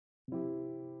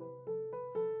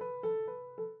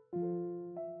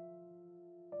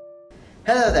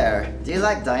Hello there! Do you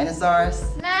like dinosaurs?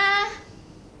 Nah.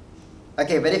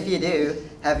 Okay, but if you do,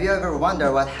 have you ever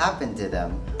wondered what happened to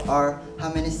them? Or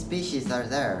how many species are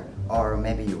there? Or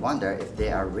maybe you wonder if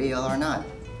they are real or not?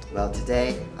 Well,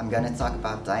 today I'm gonna talk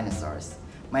about dinosaurs.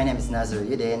 My name is Nazrul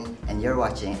Yuddin, and you're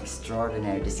watching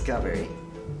Extra-Roar-Dinary Discovery.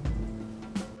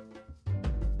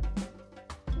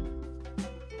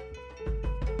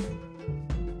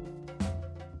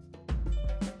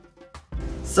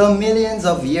 So millions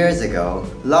of years ago,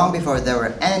 long before there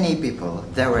were any people,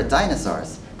 there were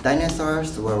dinosaurs.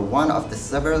 Dinosaurs were one of the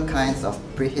several kinds of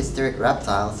prehistoric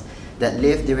reptiles that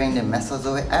lived during the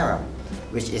Mesozoic era,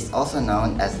 which is also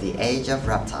known as the Age of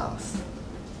Reptiles.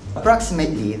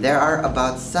 Approximately, there are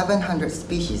about 700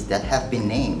 species that have been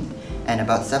named, and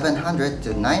about 700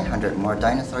 to 900 more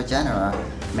dinosaur genera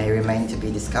may remain to be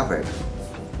discovered.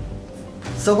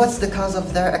 So what's the cause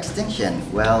of their extinction?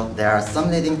 Well, there are some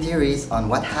leading theories on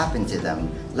what happened to them,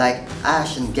 like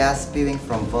ash and gas spewing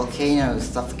from volcanoes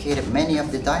suffocated many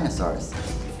of the dinosaurs,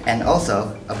 and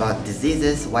also about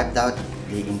diseases wiped out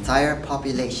the entire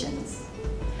populations.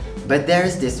 But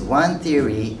there's this one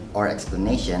theory or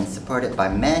explanation supported by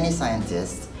many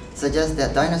scientists suggests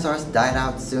that dinosaurs died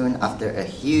out soon after a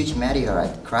huge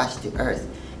meteorite crashed to Earth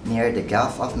near the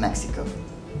Gulf of Mexico.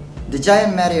 The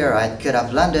giant meteorite could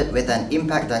have landed with an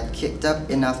impact that kicked up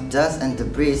enough dust and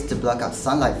debris to block out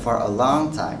sunlight for a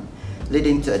long time,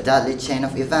 leading to a deadly chain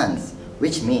of events,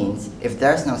 which means if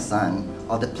there's no sun,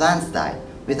 all the plants died.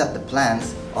 Without the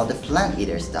plants, all the plant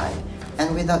eaters died.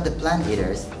 And without the plant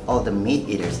eaters, all the meat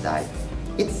eaters died.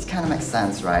 It kind of makes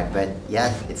sense, right? But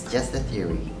yet, it's just a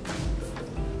theory.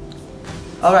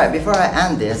 Alright, before I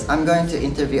end this, I'm going to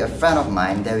interview a friend of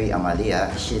mine, Dewi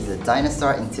Amalia. She's a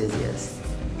dinosaur enthusiast.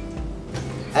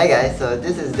 Hi guys, so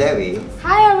this is Dewi.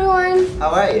 Hi everyone. How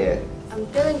are you? I'm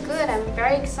feeling good. I'm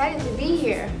very excited to be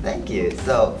here. Thank you.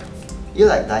 So, you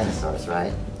like dinosaurs,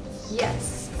 right?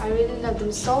 Yes, I really love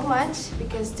them so much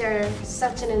because they're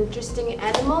such an interesting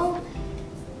animal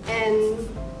and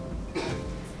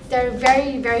they're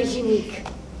very, very unique.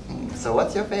 So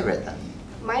what's your favorite then?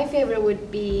 My favorite would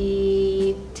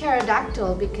be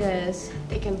pterodactyl because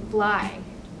they can fly.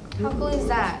 How cool is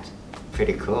that?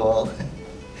 Pretty cool.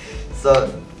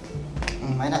 So,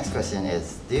 my next question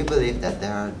is, do you believe that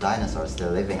there are dinosaurs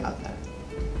still living out there?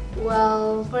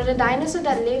 Well, for the dinosaur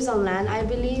that lives on land, I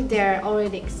believe they're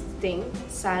already extinct,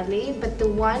 sadly. But the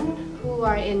one who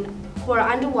are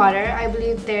underwater, I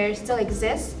believe they still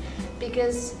exist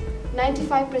because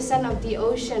 95% of the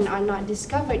ocean are not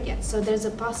discovered yet. So there's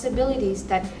a possibility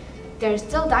that they're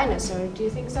still dinosaurs. Do you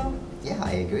think so? Yeah,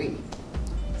 I agree.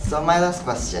 So my last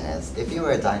question is, if you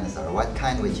were a dinosaur, what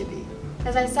kind would you be?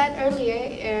 As I said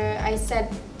earlier, I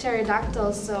said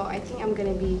pterodactyl, so I think I'm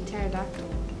gonna be pterodactyl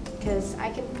because I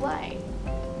can fly.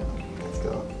 Let's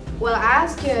go. Well, I'll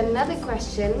ask you another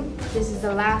question. This is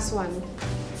the last one.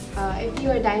 If you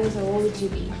were a dinosaur, what would you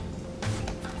be?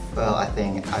 Well, I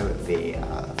think I would be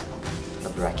a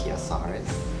brachiosaurus.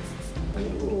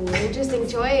 Ooh, interesting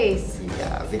choice.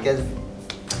 Yeah, because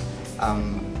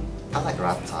I like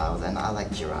reptiles and I like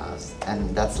giraffes,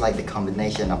 and that's like the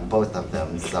combination of both of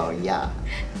them. So yeah,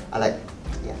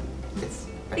 it's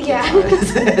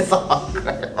brachiosaurus. It's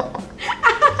awkward.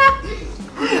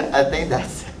 I think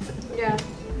that's it. Yeah.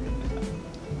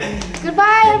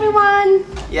 Goodbye, everyone.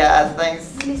 Yeah,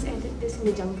 thanks. Please edit this in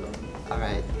the jungle.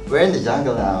 Alright, we're in the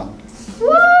jungle now.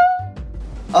 Woo!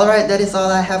 Alright, that is all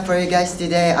I have for you guys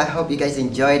today. I hope you guys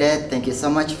enjoyed it. Thank you so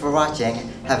much for watching.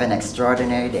 Have an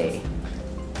extraordinary day.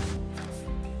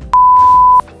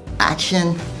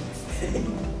 Action!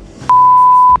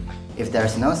 If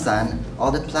there's no sun,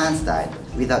 all the plants died.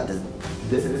 Without the...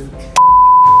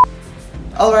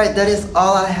 Alright, that is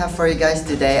all I have for you guys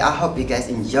today. I hope you guys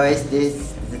enjoyed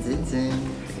this.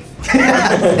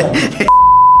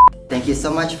 Thank you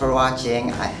so much for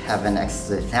watching. I have an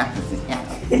extra...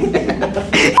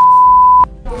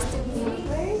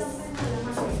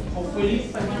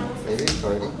 Hopefully. Are you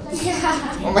recording?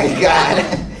 Yeah. Oh my god!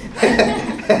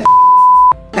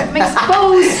 I'm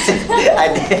exposed. I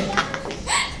did.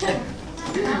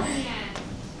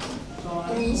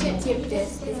 You should keep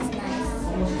this. This is nice.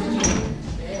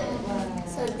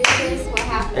 So this is what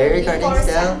happened. Are you recording before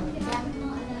still? sun.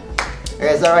 Yeah.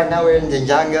 Okay, so right now we're in the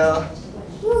jungle.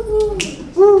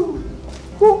 Woohoo! Woo!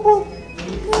 Woo, woo.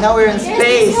 Now we're in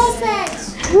space.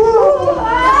 Woo!